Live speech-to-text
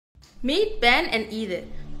Meet Ben and Edith.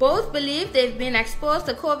 Both believe they've been exposed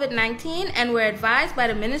to COVID-19 and were advised by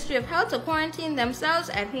the Ministry of Health to quarantine themselves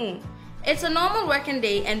at home. It's a normal working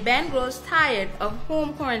day and Ben grows tired of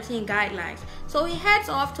home quarantine guidelines, so he heads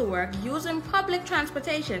off to work using public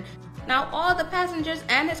transportation. Now all the passengers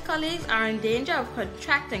and his colleagues are in danger of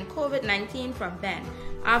contracting COVID-19 from Ben.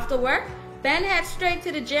 After work, Ben heads straight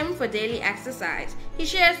to the gym for daily exercise. He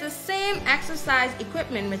shares the same exercise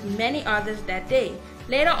equipment with many others that day.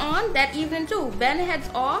 Later on that evening too, Ben heads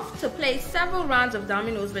off to play several rounds of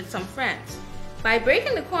dominoes with some friends. By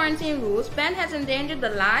breaking the quarantine rules, Ben has endangered the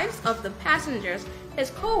lives of the passengers, his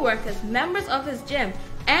co-workers, members of his gym,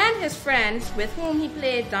 and his friends with whom he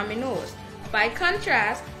played dominoes. By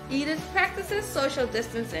contrast, Edith practices social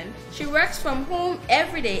distancing. She works from home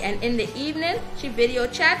every day and in the evening, she video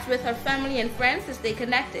chats with her family and friends to stay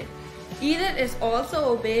connected. Edith is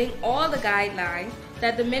also obeying all the guidelines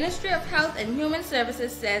that the Ministry of Health and Human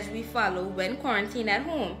Services says we follow when quarantined at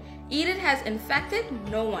home. Edith has infected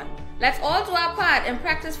no one. Let's all do our part and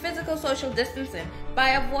practice physical social distancing by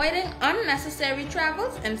avoiding unnecessary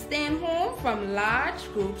travels and staying home from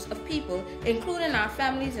large groups of people, including our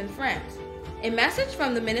families and friends. A message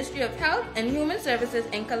from the Ministry of Health and Human Services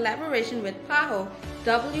in collaboration with PAHO,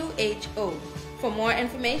 WHO. For more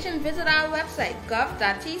information, visit our website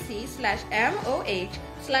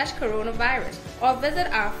gov.tc/moh/coronavirus or visit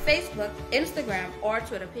our Facebook, Instagram, or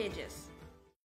Twitter pages.